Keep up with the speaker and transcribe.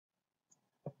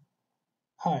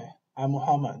Hi, I'm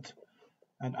Muhammad,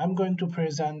 and I'm going to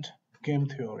present game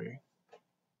theory.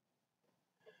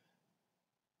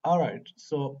 Alright,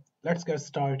 so let's get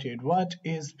started. What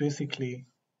is basically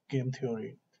game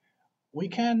theory? We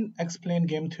can explain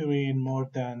game theory in more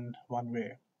than one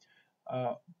way.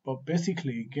 Uh, but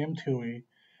basically, game theory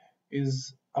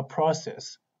is a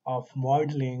process of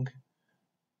modeling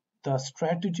the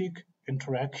strategic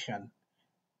interaction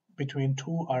between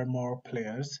two or more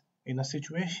players in a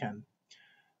situation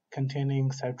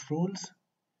containing set rules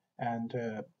and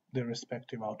their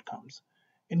respective outcomes.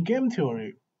 In game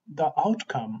theory, the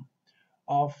outcome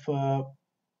of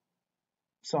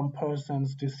some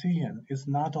person's decision is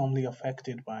not only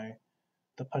affected by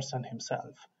the person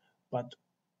himself, but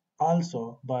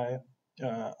also by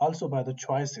the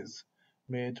choices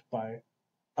made by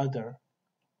other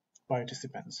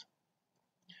participants.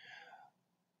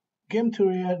 Game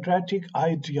theoretic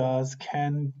ideas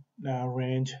can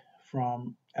range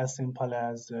from as simple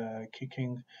as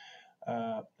kicking,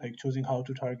 like choosing how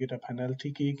to target a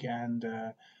penalty kick and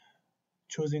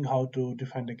choosing how to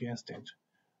defend against it,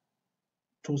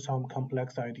 to some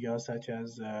complex ideas such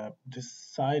as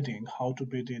deciding how to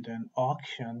bid in an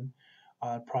auction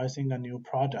or pricing a new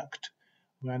product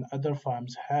when other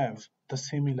firms have the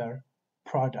similar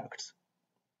products.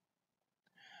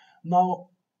 Now,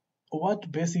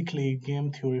 what basically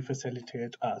game theory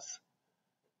facilitates us?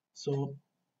 So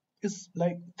it's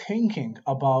like thinking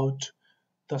about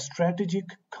the strategic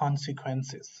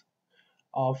consequences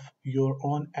of your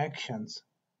own actions,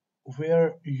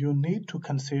 where you need to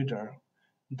consider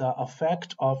the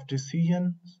effect of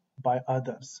decisions by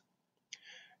others,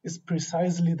 is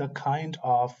precisely the kind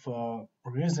of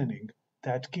reasoning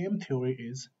that game theory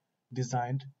is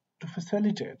designed to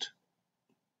facilitate.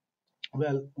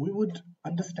 Well, we would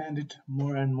understand it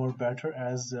more and more better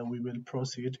as we will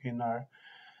proceed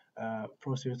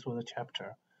through the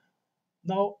chapter.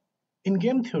 Now, in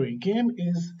game theory, game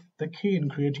is the key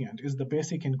ingredient, is the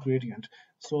basic ingredient.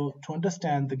 So to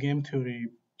understand the game theory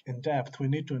in depth, we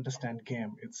need to understand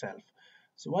game itself.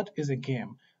 So what is a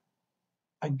game?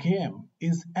 A game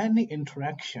is any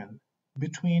interaction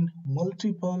between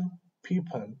multiple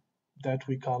people that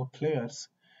we call players,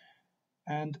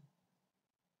 and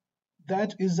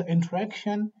that is the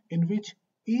interaction in which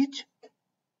each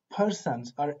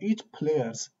person's or each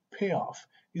player's payoff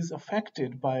is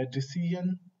affected by a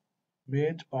decision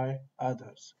made by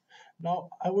others. Now,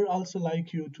 I would also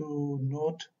like you to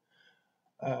note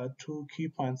two key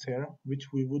points here,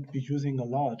 which we would be using a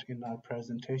lot in our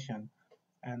presentation,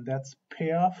 and that's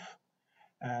payoff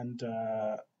and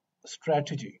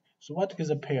strategy. So what is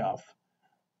a payoff?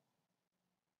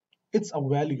 It's a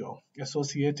value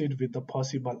associated with the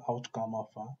possible outcome of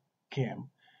a game.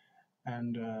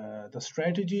 And the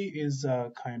strategy is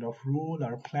a kind of rule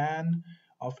or plan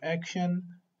of action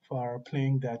for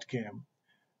playing that game.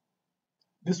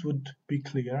 This would be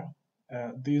clear.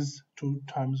 These two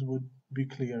terms would be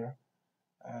clear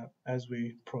as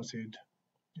we proceed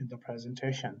in the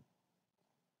presentation.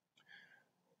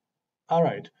 All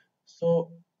right,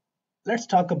 so let's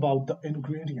talk about the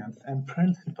ingredients and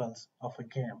principles of a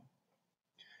game.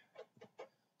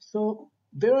 So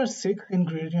there are 6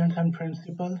 ingredients and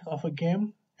principles of a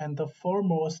game, and the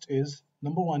foremost is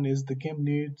number one is the game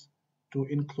needs to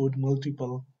include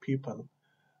multiple people.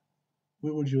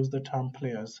 We would use the term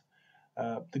players.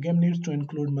 The game needs to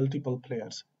include multiple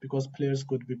players because players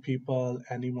could be people,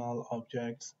 animal,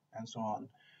 objects, and so on.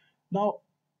 Now,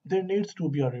 there needs to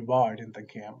be a reward in the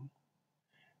game,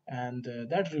 and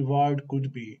that reward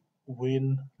could be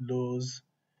win, lose,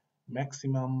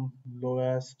 maximum,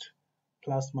 lowest,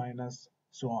 plus, minus,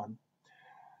 so on.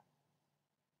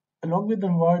 Along with the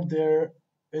reward, there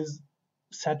is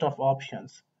set of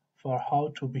options for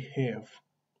how to behave.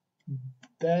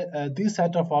 These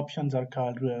set of options are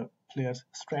called players'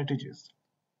 strategies.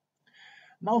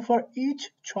 Now, for each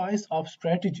choice of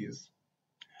strategies,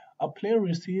 a player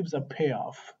receives a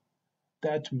payoff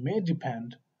that may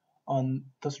depend on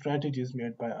the strategies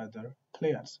made by other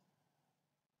players.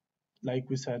 Like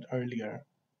we said earlier,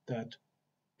 that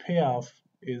payoff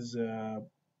is the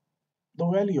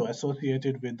value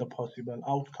associated with the possible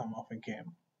outcome of a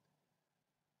game.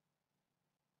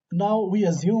 Now we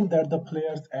assume that the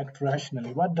players act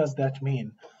rationally. What does that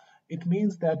mean? It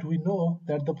means that we know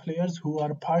that the players who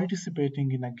are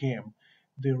participating in a game,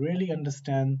 they really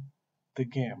understand the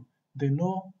game. They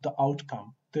know the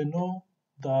outcome. They know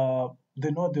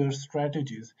their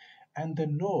strategies, and they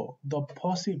know the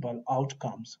possible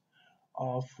outcomes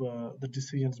of the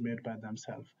decisions made by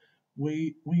themselves.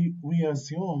 We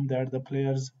assume that the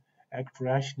players act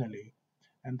rationally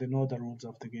and they know the rules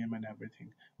of the game and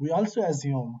everything. We also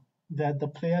assume that the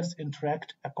players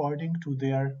interact according to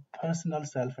their personal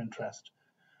self-interest.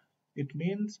 It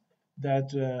means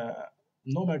that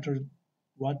no matter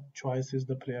what choices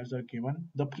the players are given,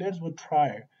 the players would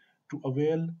try to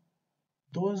avail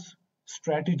those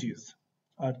strategies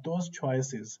or those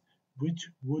choices which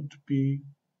would be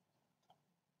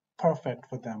perfect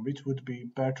for them, which would be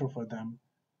better for them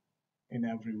in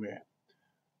every way.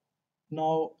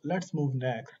 Now, let's move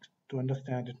next to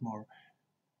understand it more.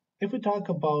 If we talk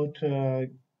about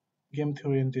game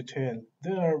theory in detail,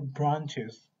 there are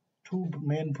branches, two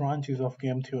main branches of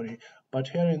game theory, but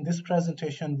here in this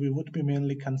presentation, we would be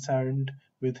mainly concerned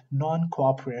with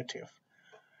non-cooperative.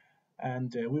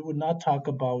 And we would not talk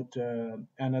about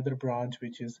another branch,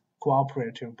 which is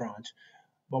cooperative branch,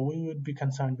 but we would be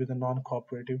concerned with the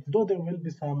non-cooperative, though there will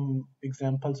be some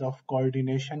examples of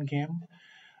coordination game,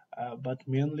 but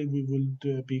mainly we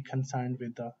would be concerned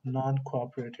with the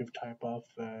non-cooperative type of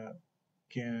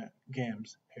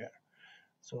games here.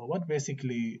 So what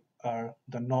basically are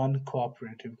the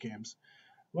non-cooperative games?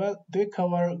 Well, they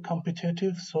cover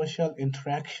competitive social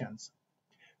interactions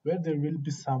where there will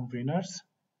be some winners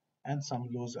and some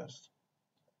losers.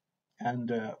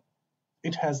 And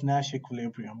it has Nash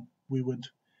equilibrium. We would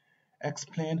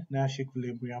explain Nash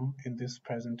equilibrium in this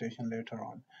presentation later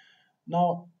on.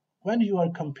 Now, when you are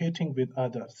competing with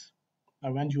others,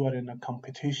 or when you are in a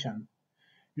competition,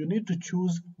 you need to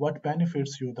choose what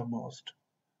benefits you the most,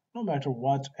 no matter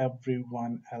what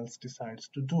everyone else decides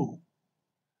to do.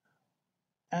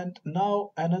 And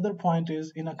now another point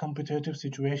is in a competitive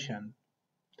situation,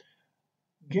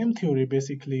 game theory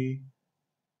basically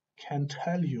can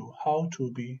tell you how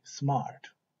to be smart.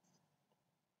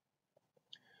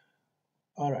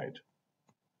 All right.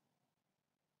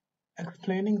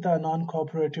 Explaining the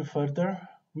non-cooperative further,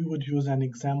 we would use an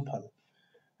example.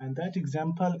 And that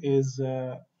example is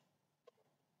the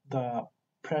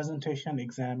presentation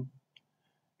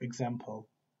example.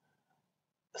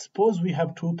 Suppose we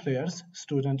have two players,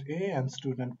 student A and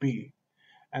student B,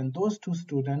 and those two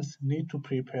students need to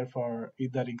prepare for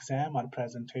either exam or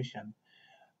presentation.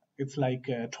 It's like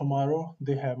tomorrow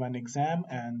they have an exam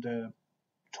and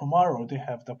tomorrow they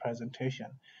have the presentation.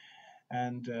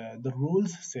 And the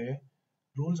rules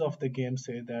of the game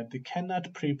say that they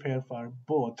cannot prepare for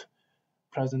both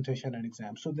presentation and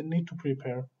exam. So they need to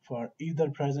prepare for either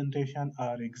presentation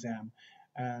or exam.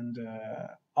 And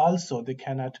also they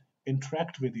cannot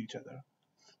interact with each other.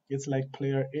 It's like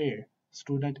player A,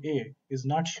 student A is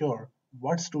not sure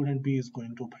what student B is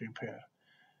going to prepare.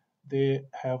 They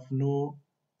have no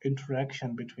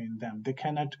interaction between them. They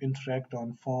cannot interact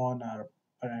on phone or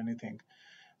anything.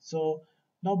 So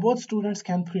now both students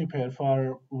can prepare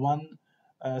for one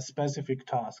specific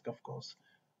task, of course,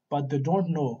 but they don't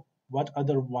know what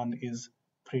other one is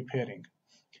preparing.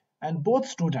 And both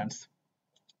students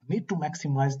need to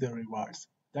maximize their rewards.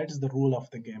 That is the rule of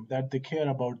the game, that they care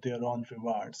about their own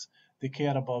rewards. They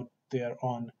care about their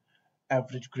own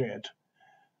average grade.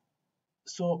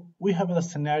 So we have a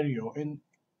scenario.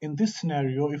 In this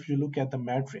scenario, if you look at the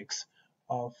matrix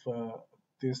of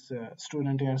this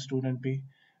student A and student B,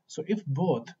 so if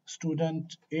both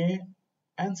student A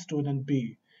and student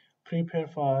B prepare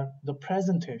for the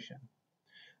presentation,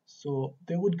 so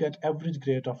they would get average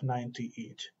grade of 90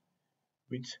 each,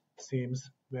 which seems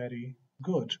very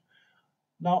good.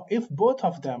 Now, if both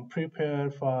of them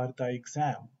prepare for the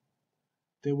exam,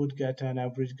 they would get an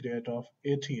average grade of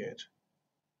 88.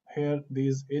 Here,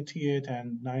 these 88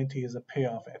 and 90 is a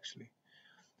payoff actually.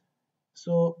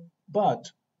 So,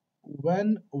 but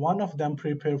when one of them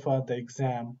prepare for the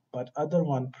exam, but other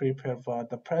one prepare for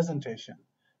the presentation,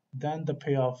 then the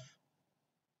payoff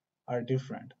are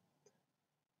different.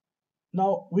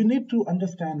 Now, we need to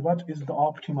understand what is the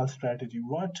optimal strategy.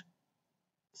 What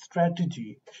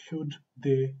strategy should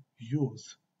they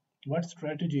use? What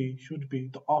strategy should be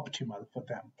the optimal for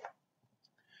them?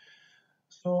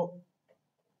 So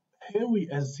here we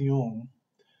assume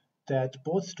that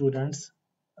both students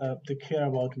they care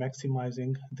about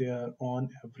maximizing their own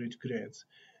average grades.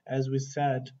 As we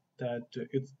said that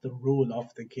it's the rule of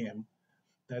the game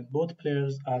that both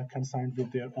players are concerned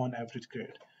with their own average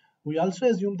grade. We also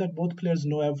assume that both players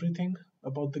know everything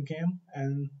about the game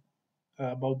and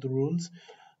about the rules.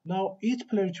 Now each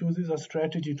player chooses a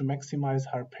strategy to maximize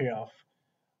her payoff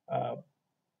uh,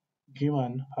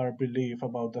 given her belief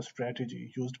about the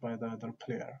strategy used by the other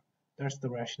player. That's the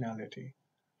rationality.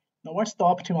 Now, what's the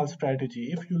optimal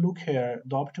strategy? If you look here,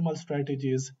 the optimal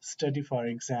strategy is study for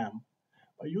exam.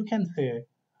 But you can say,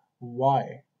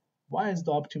 why? Why is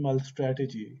the optimal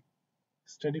strategy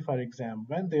study for exam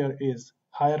when there is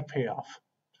higher payoff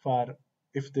for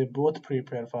if they both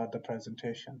prepare for the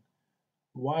presentation?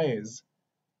 Why is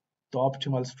the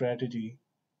optimal strategy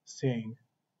saying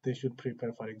they should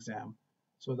prepare for exam?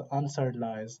 So the answer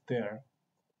lies there.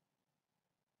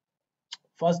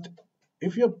 First,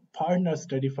 if your partner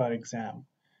study for exam,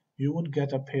 you would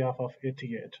get a payoff of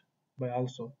 88 by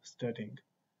also studying,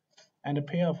 and a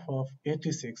payoff of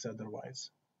 86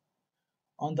 otherwise.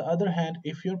 On the other hand,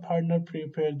 if your partner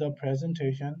prepared the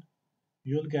presentation,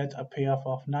 you'll get a payoff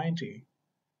of 90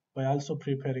 by also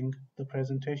preparing the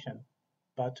presentation,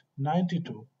 but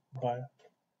 92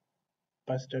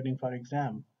 by studying for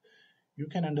exam. You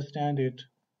can understand it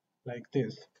like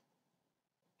this.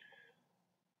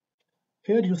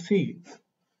 Here you see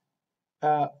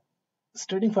uh,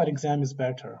 studying for exam is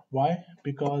better. Why?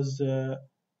 Because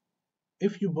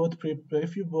if you both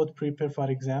prepare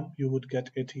for exam, you would get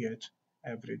 88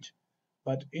 average.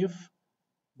 But if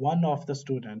one of the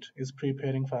student is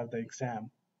preparing for the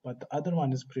exam, but the other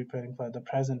one is preparing for the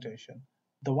presentation,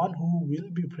 the one who will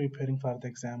be preparing for the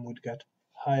exam would get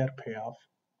higher payoff,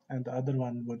 and the other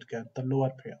one would get the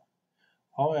lower payoff.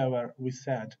 However, we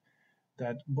said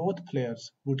that both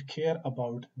players would care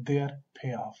about their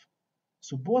payoff.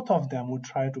 So both of them would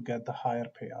try to get the higher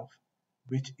payoff,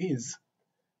 which is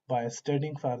by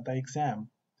studying for the exam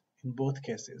in both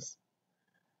cases.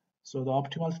 So the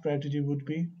optimal strategy would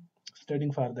be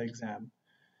studying for the exam,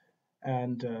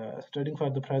 and studying for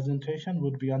the presentation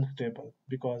would be unstable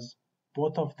because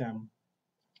both of them,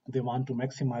 they want to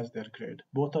maximize their grade.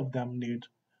 Both of them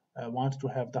wants to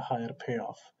have the higher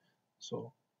payoff.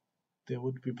 So they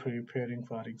would be preparing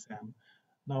for exam.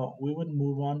 Now we would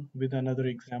move on with another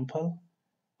example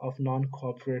of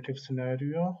non-cooperative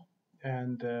scenario,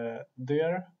 and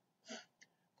there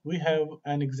we have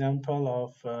an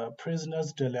example of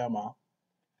prisoner's dilemma.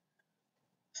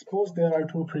 Suppose there are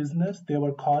two prisoners, they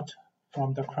were caught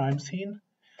from the crime scene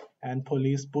and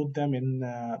police put them in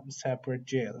separate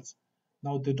jails.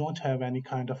 Now they don't have any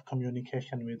kind of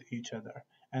communication with each other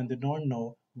and they don't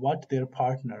know what their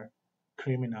partner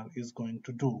criminal is going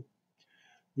to do.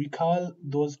 We call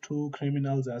those two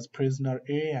criminals as prisoner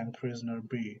A and prisoner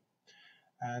B.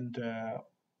 And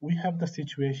we have the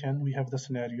situation, we have the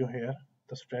scenario here,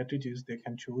 the strategies they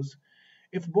can choose.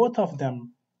 If both of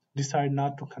them decide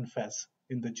not to confess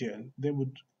in the jail, they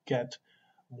would get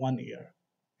 1 year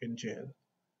in jail.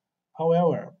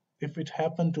 However, if it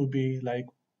happened to be like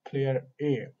player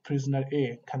A, prisoner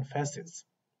A confesses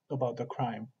about the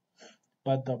crime,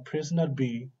 but the prisoner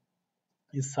B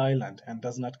is silent and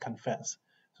does not confess,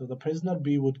 so the prisoner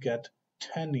B would get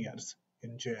 10 years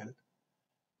in jail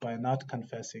by not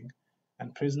confessing,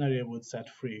 and prisoner A would set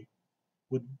free,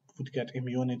 would get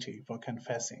immunity for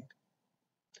confessing.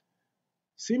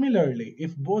 Similarly,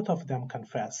 if both of them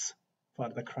confess for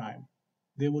the crime,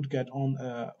 they would get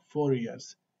on 4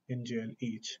 years in jail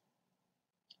each.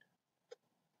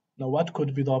 Now, what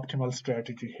could be the optimal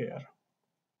strategy here?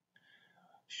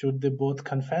 Should they both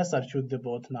confess or should they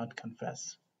both not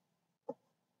confess?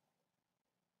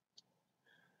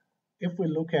 If we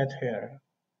look at here,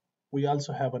 we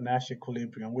also have a Nash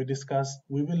equilibrium. We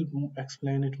will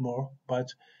explain it more, but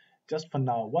just for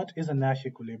now, what is a Nash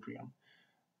equilibrium?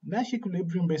 Nash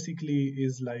equilibrium basically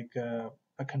is like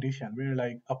a condition where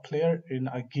like a player in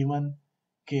a given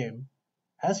game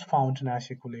has found Nash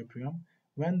equilibrium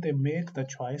when they make the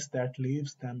choice that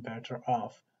leaves them better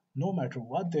off, no matter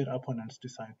what their opponents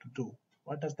decide to do.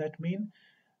 What does that mean?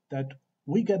 That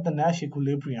we get the Nash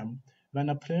equilibrium when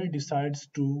a player decides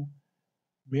to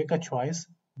make a choice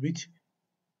which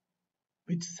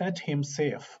set him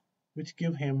safe, which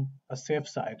give him a safe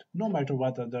side, no matter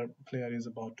what the other player is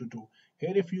about to do.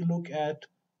 Here, if you look at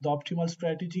the optimal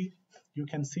strategy, you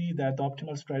can see that the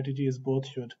optimal strategy is both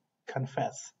should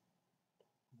confess.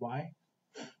 Why?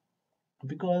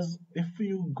 Because if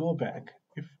you go back,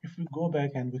 if we go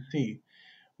back and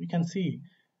we can see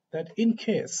that in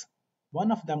case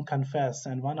one of them confess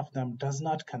and one of them does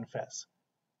not confess,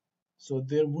 so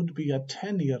there would be a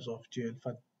 10 years of jail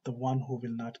for the one who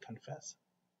will not confess,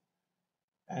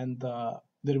 and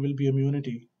there will be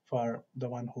immunity for the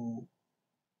one who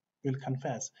will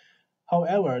confess.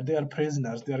 However, they are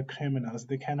prisoners, they are criminals,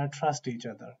 they cannot trust each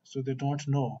other, so they don't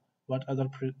know what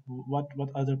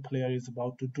other player is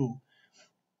about to do.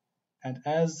 And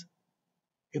as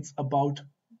it's about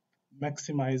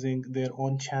maximizing their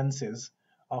own chances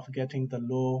of getting the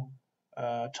low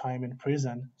time in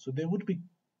prison, so they would be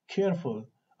careful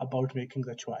about making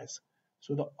the choice.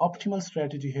 So the optimal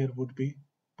strategy here would be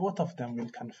both of them will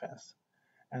confess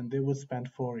and they would spend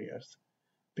 4 years,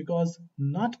 because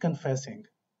not confessing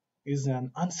is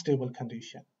an unstable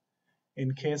condition.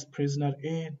 In case prisoner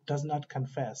A does not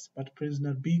confess but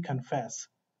prisoner B confess,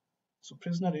 so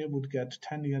prisoner A would get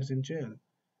 10 years in jail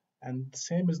And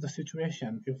same is the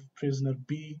situation if prisoner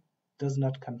B does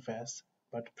not confess,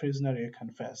 but prisoner A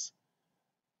confess.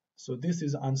 So this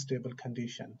is unstable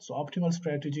condition. So optimal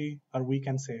strategy, or we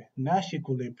can say Nash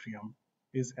equilibrium,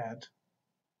 is at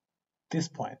this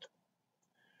point.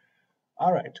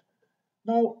 All right.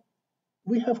 Now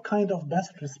we have kind of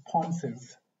best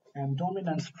responses and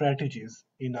dominant strategies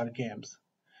in our games.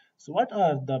 So what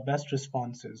are the best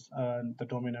responses and the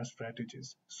dominant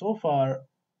strategies? So far,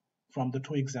 from the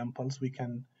two examples, we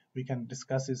can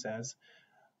discuss this as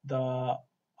the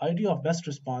idea of best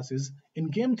response is in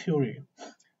game theory.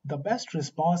 The best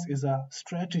response is a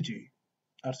strategy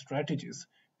or strategies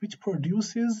which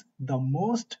produces the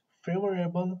most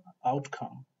favorable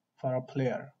outcome for a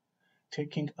player,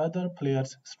 taking other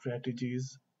players'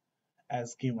 strategies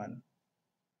as given,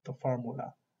 the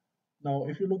formula. Now,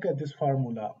 if you look at this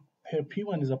formula, here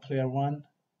P1 is a player 1,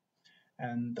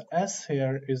 and the S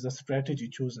here is the strategy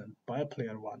chosen by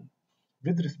player 1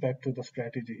 with respect to the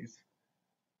strategies,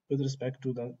 with respect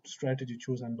to the strategy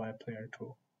chosen by player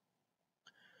 2.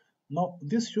 Now,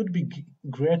 this should be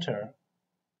greater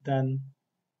than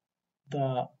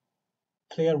the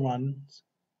player 1's,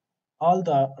 all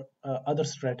the other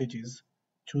strategies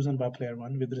chosen by player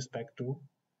 1 with respect to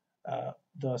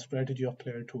the strategy of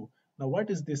player 2. Now,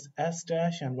 what is this S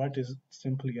dash and what is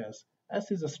simply S? S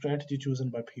is a strategy chosen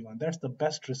by P1. That's the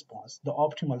best response, the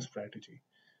optimal strategy.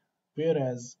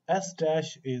 Whereas S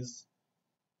dash is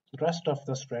the rest of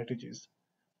the strategies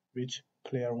which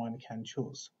player 1 can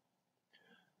choose.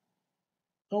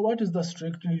 Now, what is the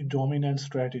strictly dominant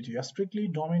strategy? A strictly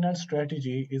dominant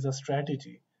strategy is a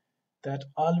strategy that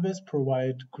always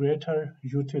provides greater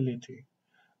utility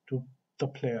to the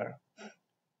player,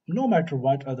 no matter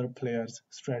what other player's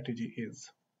strategy is.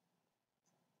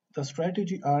 The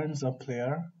strategy earns a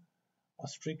player a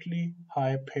strictly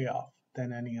high payoff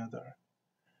than any other.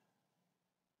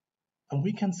 And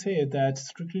we can say that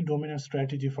strictly dominant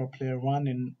strategy for player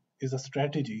 1 is a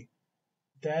strategy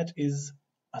that is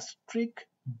a strict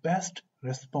best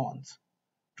response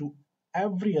to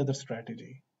every other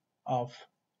strategy of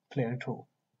player 2.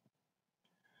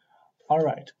 All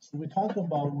right, so we talked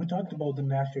about the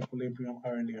Nash equilibrium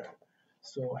earlier.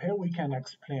 So here we can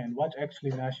explain what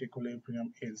actually Nash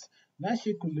equilibrium is. Nash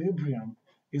equilibrium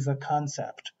is a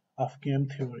concept of game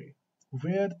theory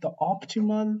where the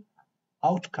optimal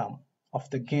outcome of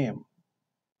the game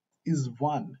is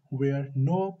one where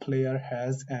no player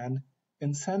has an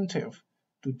incentive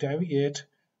to deviate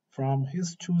from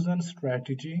his chosen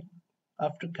strategy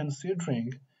after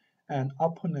considering an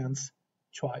opponent's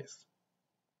choice.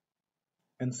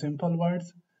 In simple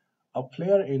words, a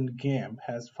player in game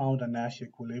has found a Nash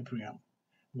equilibrium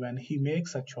when he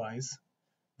makes a choice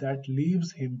that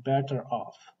leaves him better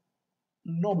off,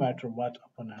 no matter what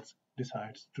opponent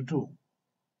decides to do.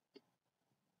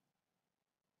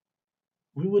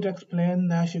 We would explain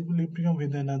Nash equilibrium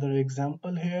with another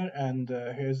example here, and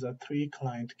here's a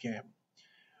three-client game.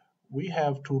 We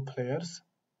have two players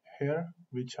here,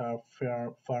 which are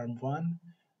farm 1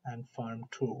 and farm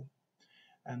 2,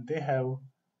 and they have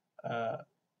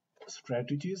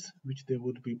strategies which they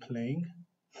would be playing,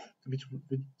 which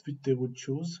they would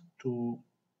choose to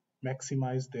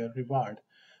maximize their reward.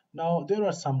 Now, there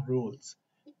are some rules.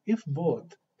 If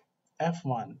both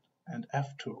F1 and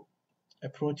F2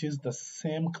 approaches the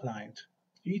same client,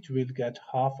 each will get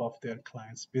half of their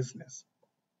client's business.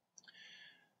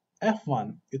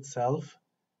 F1 itself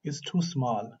is too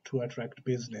small to attract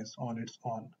business on its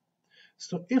own.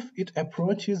 So if it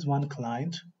approaches one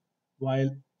client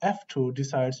while F2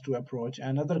 decides to approach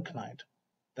another client,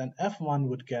 then F1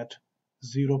 would get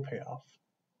zero payoff.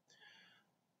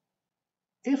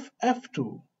 If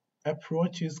F2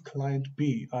 approaches client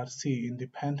B or C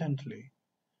independently,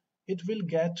 it will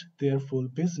get their full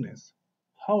business.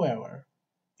 However,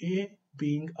 A,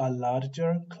 being a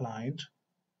larger client,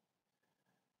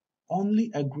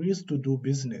 only agrees to do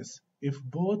business if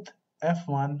both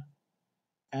F1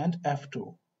 and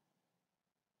F2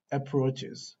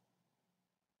 approaches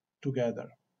together.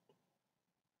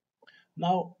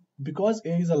 Now, because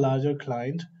A is a larger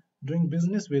client, doing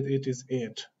business with it is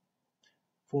 8,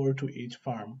 4 to each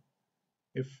firm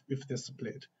if they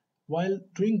split, while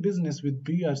doing business with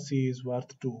B or C is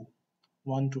worth 2,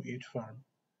 1 to each firm.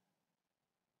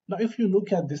 Now, if you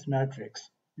look at this matrix,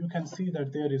 you can see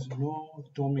that there is no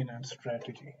dominant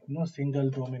strategy, no single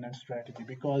dominant strategy,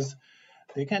 because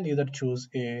they can either choose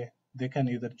A, they can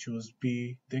either choose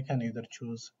B, they can either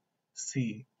choose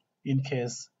C. In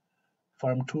case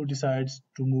firm 2 decides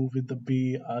to move with the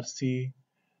B or C,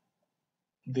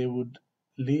 they would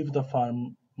leave the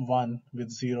firm 1 with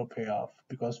zero payoff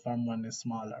because firm 1 is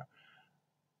smaller.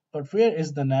 But where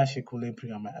is the Nash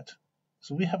equilibrium at?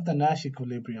 So we have the Nash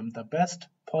equilibrium. The best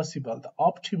possible, the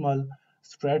optimal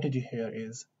strategy here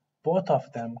is both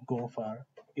of them go for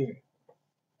A.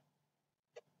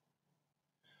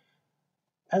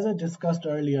 As I discussed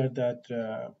earlier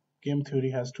that game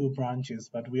theory has two branches,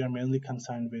 but we are mainly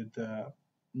concerned with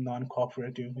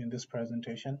non-cooperative in this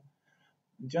presentation.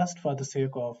 Just for the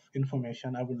sake of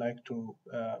information, I would like to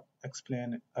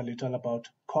explain a little about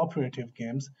cooperative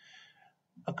games.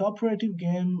 A cooperative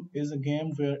game is a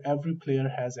game where every player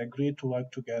has agreed to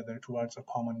work together towards a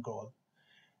common goal.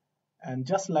 And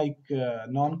just like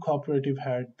non-cooperative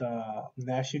had the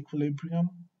Nash equilibrium,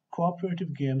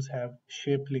 cooperative games have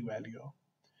Shapley value.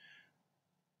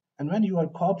 And when you are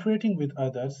cooperating with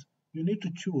others, you need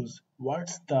to choose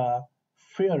what's the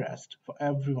fairest for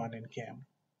everyone in game.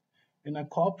 In a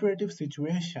cooperative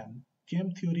situation,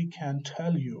 game theory can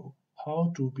tell you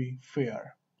how to be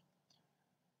fair.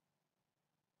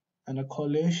 And a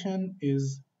coalition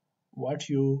is what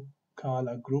you call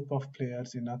a group of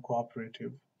players in a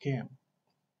cooperative game.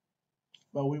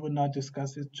 But we would not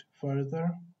discuss it further,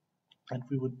 and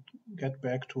we would get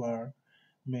back to our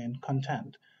main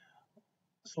content.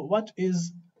 So what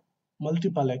is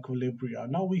multiple equilibria?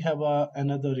 Now we have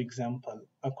another example,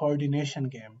 a coordination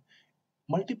game.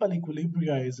 Multiple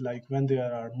equilibria is like when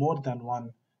there are more than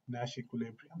one Nash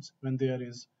equilibriums, when there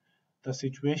is the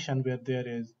situation where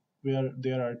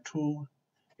there are two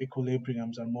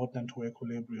equilibriums or more than two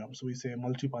equilibriums. We say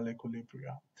multiple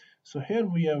equilibria. So here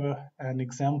we have an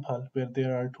example where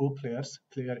there are two players,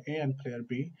 player A and player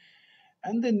B,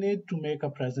 and they need to make a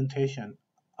presentation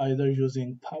either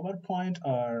using PowerPoint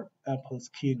or Apple's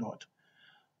Keynote.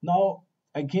 Now,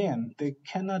 again, they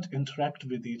cannot interact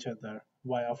with each other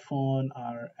via phone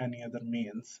or any other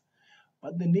means,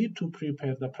 but they need to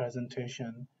prepare the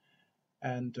presentation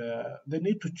and they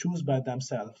need to choose by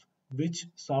themselves which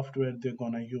software they're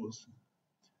going to use.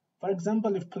 For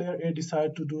example, if player A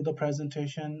decides to do the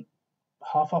presentation,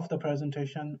 half of the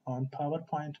presentation on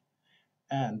PowerPoint,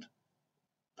 and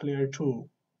player 2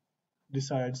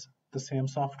 decides the same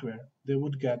software, they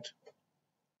would get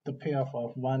the payoff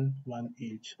of 1-1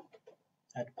 each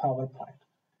at PowerPoint.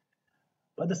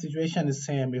 But the situation is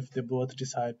same if they both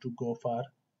decide to go for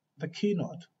the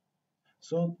keynote.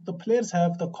 So the players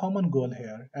have the common goal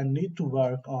here and need to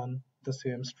work on the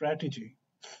same strategy.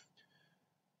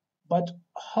 But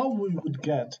how we would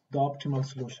get the optimal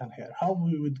solution here? How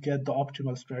we would get the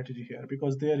optimal strategy here?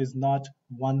 Because there is not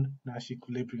one Nash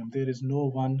equilibrium. There is no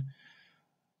one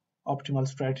optimal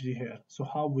strategy here. So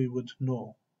how we would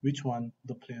know which one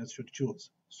the players should choose?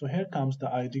 So here comes the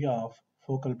idea of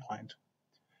focal point.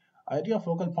 Idea of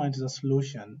focal point is a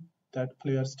solution that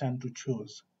players tend to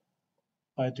choose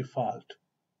by default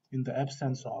in the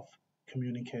absence of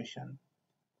communication.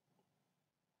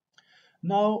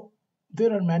 Now,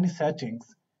 there are many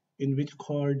settings in which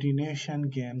coordination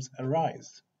games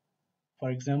arise. For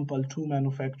example, two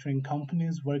manufacturing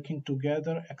companies working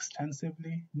together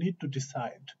extensively need to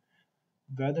decide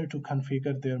whether to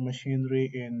configure their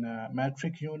machinery in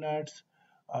metric units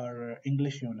or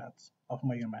English units of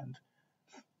measurement.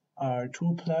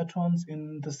 Two platoons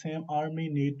in the same army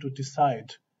need to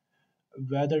decide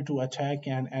whether to attack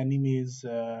an enemy's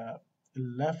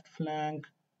left flank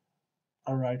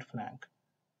or right flank.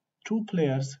 Two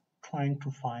players trying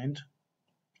to find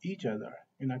each other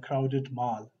in a crowded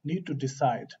mall need to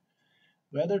decide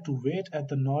whether to wait at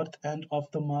the north end of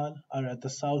the mall or at the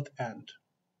south end.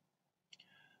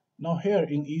 Now here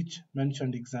in each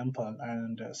mentioned example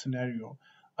and scenario,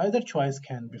 either choice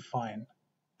can be fine,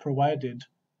 provided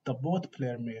the both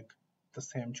players make the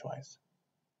same choice.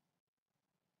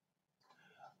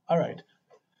 Alright,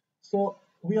 so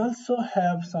we also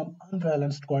have some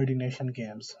unbalanced coordination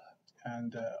games,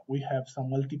 and we have some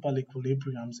multiple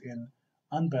equilibriums in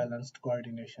unbalanced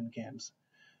coordination games.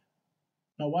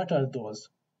 Now what are those?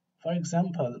 For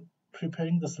example,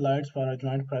 preparing the slides for a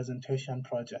joint presentation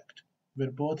project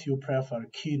where both you prefer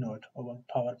Keynote over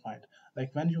PowerPoint, like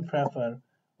when you prefer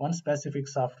one specific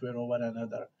software over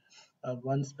another,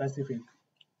 one specific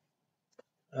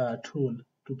tool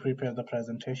to prepare the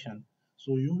presentation.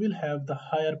 So you will have the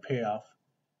higher payoff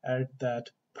at that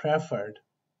preferred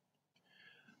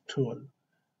tool.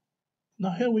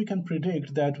 Now here we can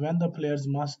predict that when the players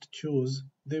must choose,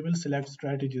 they will select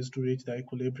strategies to reach the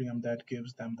equilibrium that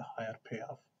gives them the higher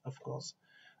payoff, of course.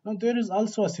 Now there is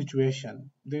also a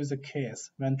situation, there is a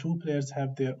case when two players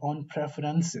have their own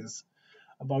preferences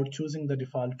about choosing the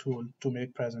default tool to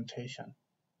make presentation.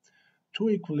 Two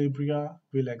equilibria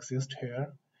will exist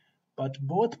here, but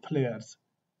both players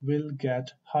will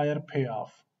get higher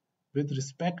payoff with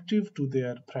respective to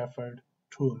their preferred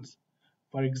tools.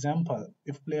 For example,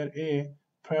 if player A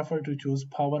prefer to choose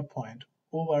PowerPoint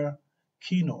over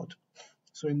Keynote,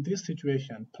 so in this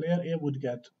situation, player A would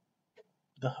get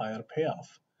the higher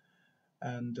payoff.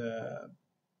 And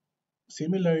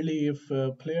similarly, if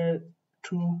player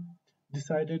 2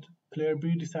 decided, player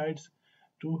B decides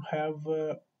to have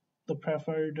the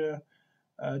preferred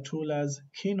tool as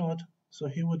Keynote, so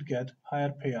he would get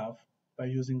higher payoff by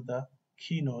using the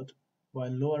Keynote,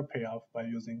 while lower payoff by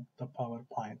using the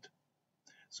PowerPoint.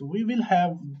 So we will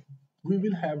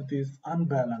have this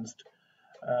unbalanced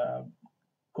uh,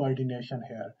 coordination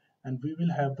here, and we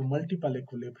will have the multiple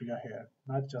equilibria here,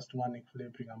 not just one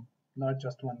equilibrium, not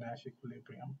just one Nash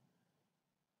equilibrium.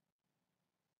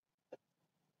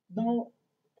 Now,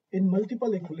 in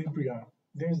multiple equilibria,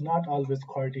 there is not always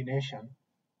coordination.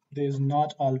 There is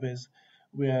not always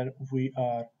where we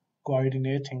are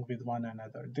coordinating with one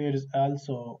another. There is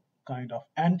also kind of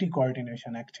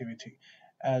anti-coordination activity,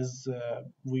 as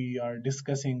we are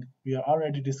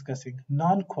already discussing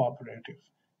non-cooperative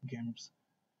games.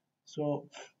 So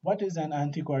what is an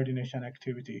anti-coordination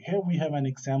activity? Here we have an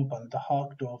example, the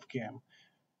hawk-dove game.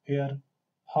 Here,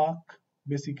 hawk,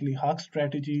 basically hawk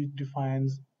strategy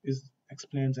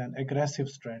explains an aggressive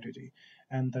strategy,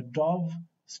 and the dove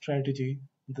strategy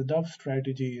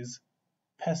is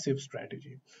passive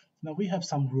strategy. Now we have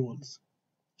some rules.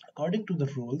 According to the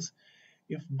rules,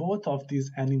 if both of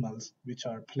these animals, which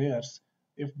are players,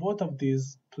 if both of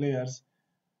these players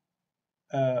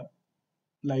uh,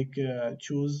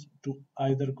 choose to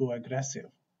either go aggressive,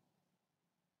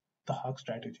 the hawk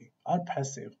strategy, or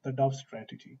passive, the dove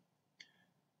strategy.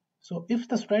 So if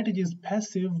the strategy is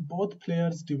passive, both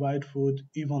players divide food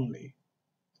evenly.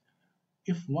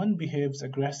 If one behaves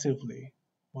aggressively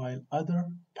while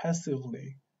other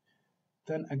passively,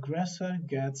 then aggressor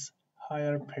gets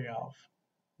higher payoff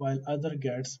while other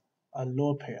gets a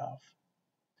low payoff.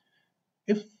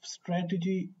 If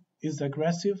strategy is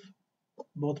aggressive,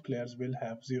 both players will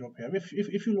have zero payoff.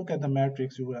 If you look at the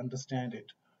matrix, you will understand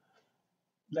it.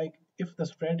 Like if the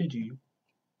strategy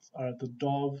are the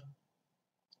dove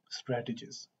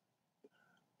strategies,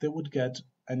 they would get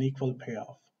an equal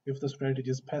payoff. If the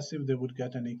strategy is passive, they would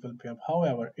get an equal payoff.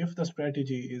 However, if the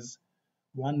strategy is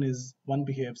one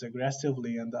behaves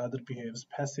aggressively and the other behaves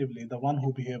passively, the one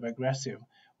who behave aggressive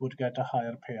would get a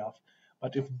higher payoff.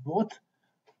 But if both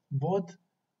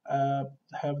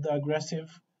have the aggressive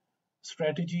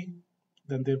strategy,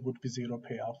 then there would be zero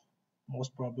payoff.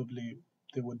 Most probably,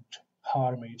 they would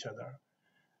harm each other.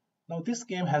 Now, this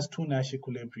game has two Nash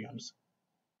equilibriums,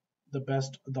 the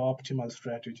optimal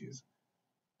strategies,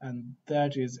 and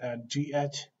that is at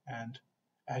GH and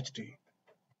HD.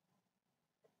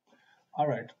 All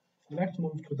right, let's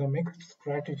move to the mixed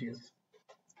strategies.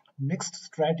 Mixed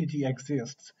strategy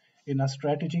exists in a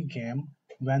strategy game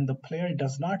when the player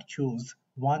does not choose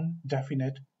one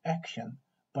definite action,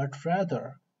 but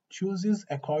rather chooses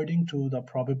according to the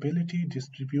probability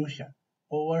distribution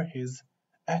over his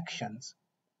actions.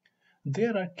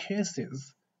 There are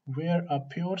cases where a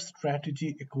pure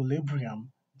strategy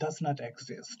equilibrium does not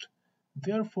exist.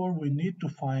 Therefore, we need to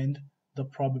find the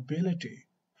probability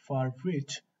for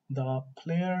which the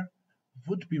player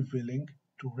would be willing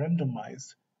to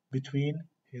randomize between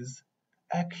his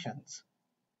actions.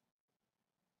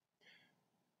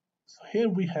 So here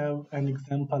we have an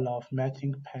example of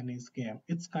matching pennies game.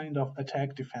 It's kind of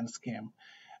attack defense game,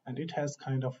 and it has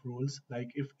kind of rules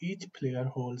like if each player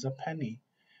holds a penny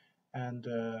and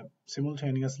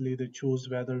simultaneously they choose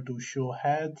whether to show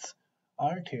heads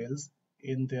or tails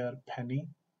in their penny.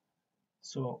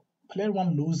 So player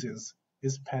 1 loses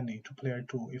his penny to player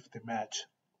 2 if they match.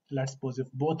 Let's suppose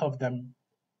if both of them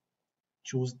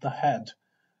choose the head,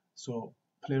 so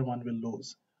player 1 will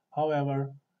lose.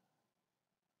 However,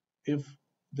 if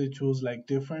they choose like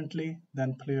differently,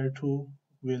 then player 2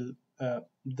 will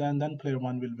then player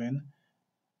 1 will win,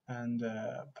 and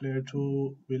player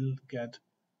 2 will get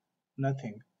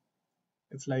nothing.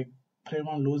 It's like player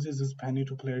 1 loses his penny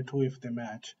to player 2 if they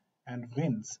match, and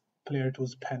wins player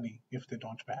 2's penny if they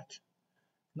don't match.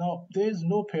 Now, there is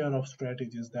no pair of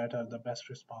strategies that are the best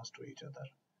response to each other.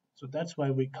 So that's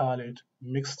why we call it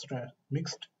mixed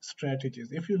strategies.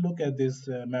 If you look at this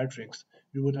matrix,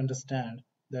 you would understand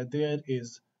that there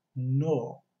is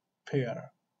no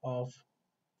pair of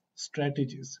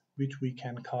strategies which we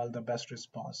can call the best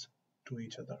response to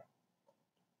each other.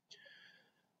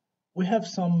 We have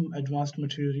some advanced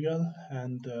material,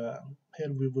 and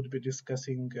here we would be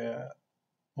discussing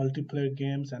multiplayer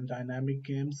games and dynamic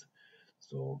games.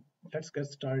 So let's get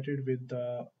started with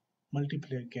the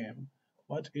multiplayer game.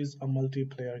 What is a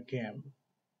multiplayer game?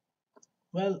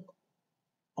 Well,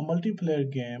 a multiplayer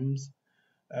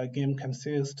game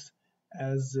consists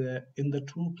as in the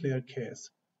two-player case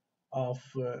of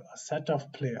a set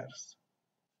of players,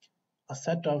 a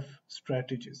set of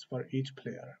strategies for each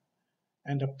player,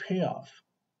 and a payoff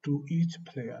to each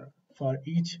player for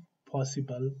each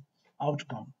possible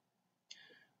outcome.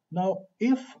 Now,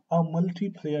 if a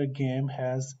multiplayer game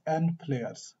has n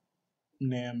players,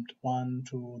 named 1,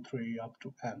 2, 3 up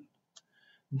to n,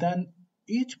 then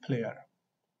each player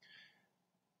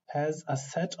has a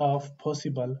set of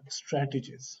possible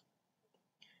strategies,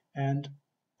 and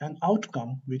an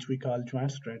outcome, which we call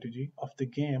joint strategy, of the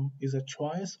game is a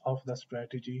choice of the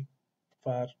strategy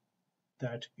for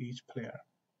that each player.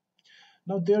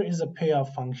 Now there is a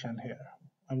payoff function here,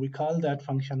 and we call that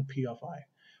function P of I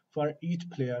for each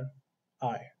player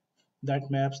I, that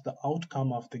maps the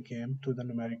outcome of the game to the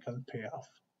numerical payoff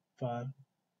for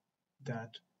that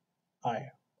I,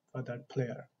 for that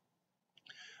player.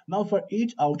 Now for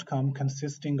each outcome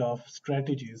consisting of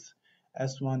strategies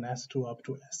S1, S2 up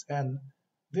to Sn,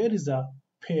 there is a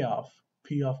payoff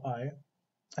P of I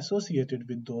associated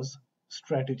with those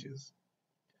strategies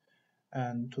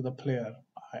and to the player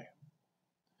I.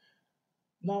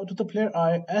 Now to the player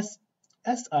I,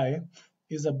 Si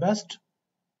is the best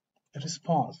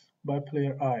response by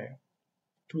player I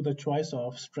to the choice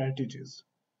of strategies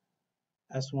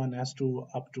S1, S2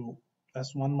 up to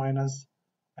S1 minus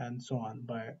and so on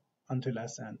by until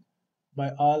Sn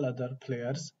by all other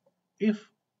players if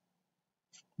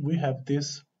we have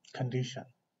this condition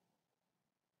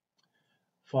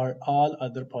for all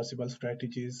other possible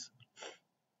strategies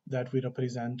that we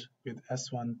represent with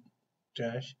S1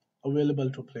 dash available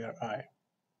to player I.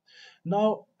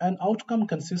 Now, an outcome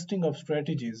consisting of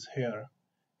strategies here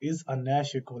is a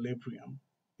Nash equilibrium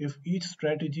if each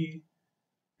strategy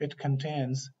it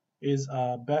contains is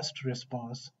a best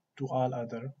response to all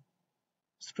other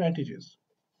strategies.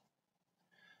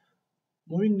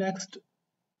 Moving next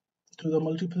to the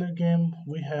multiplayer game,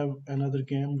 we have another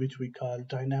game which we call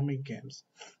dynamic games.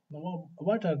 Now,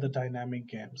 what are the dynamic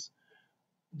games?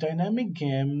 Dynamic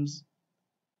games,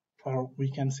 or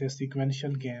we can say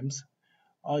sequential games,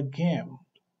 are a game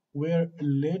where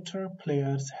later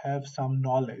players have some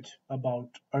knowledge about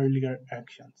earlier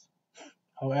actions.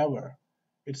 However,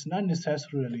 it's not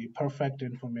necessarily perfect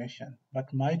information,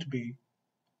 but might be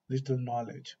little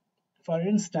knowledge. For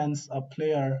instance, a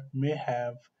player may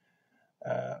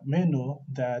know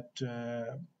that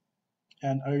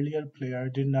an earlier player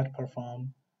did not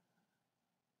perform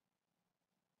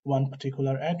one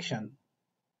particular action,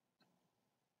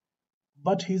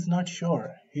 but he's not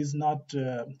sure. He's not.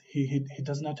 He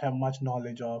does not have much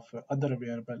knowledge of other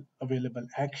available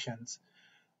actions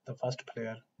the first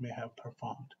player may have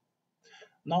performed.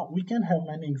 Now we can have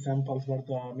many examples,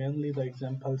 but mainly the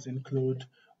examples include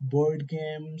board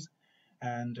games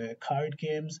and card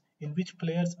games in which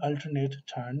players alternate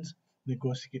turns,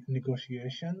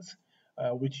 negotiations,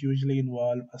 which usually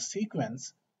involve a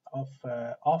sequence of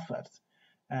offers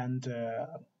and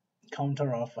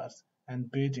counter offers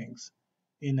and biddings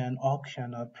in an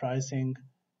auction or pricing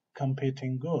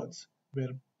competing goods, where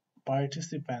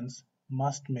participants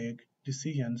must make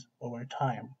decisions over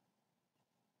time.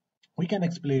 We can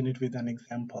explain it with an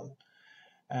example.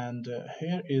 And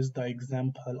here is the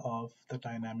example of the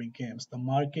dynamic games, the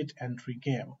market entry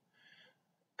game.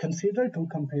 Consider two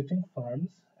competing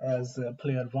firms as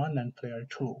player 1 and player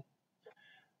 2.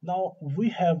 Now we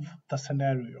have the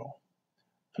scenario.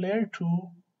 Player 2,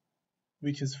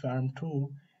 which is firm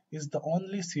 2, is the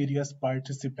only serious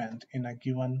participant in a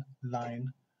given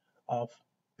line of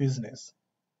business,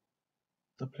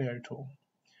 the player 2.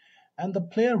 And the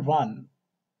player 1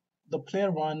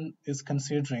 is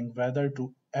considering whether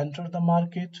to enter the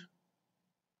market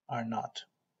or not.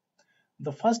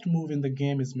 The first move in the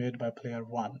game is made by player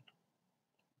 1.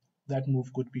 That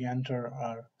move could be enter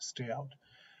or stay out.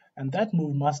 And that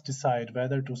move must decide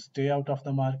whether to stay out of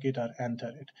the market or enter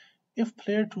it. If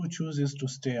player 2 chooses to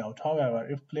stay out, however,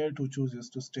 if player 2 chooses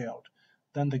to stay out,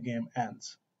 then the game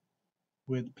ends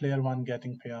with player 1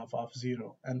 getting payoff of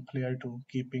 0 and player 2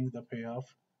 keeping the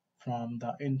payoff from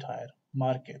the entire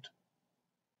market.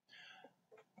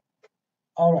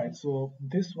 Alright, so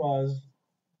this was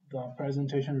the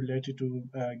presentation related to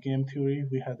game theory.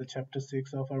 We had the chapter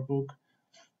 6 of our book,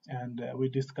 and we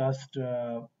discussed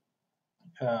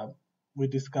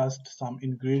some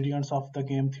ingredients of the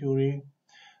game theory.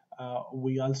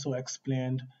 We also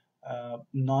explained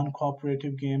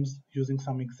non-cooperative games using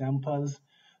some examples,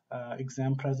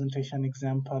 exam presentation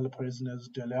example, prisoner's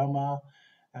dilemma,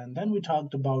 and then we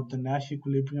talked about the Nash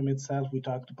equilibrium itself. We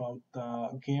talked about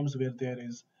the games where there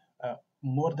is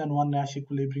more than one Nash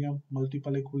equilibrium,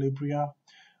 multiple equilibria.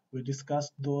 We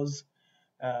discussed those,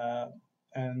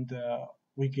 and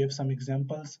we gave some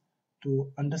examples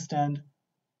to understand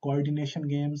coordination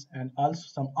games and also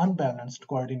some unbalanced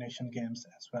coordination games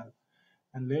as well.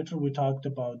 And later we talked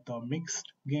about the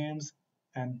mixed games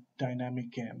and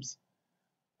dynamic games.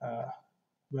 Uh,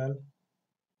 well,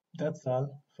 that's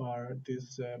all for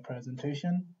this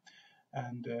presentation.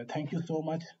 And thank you so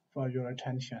much for your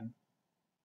attention.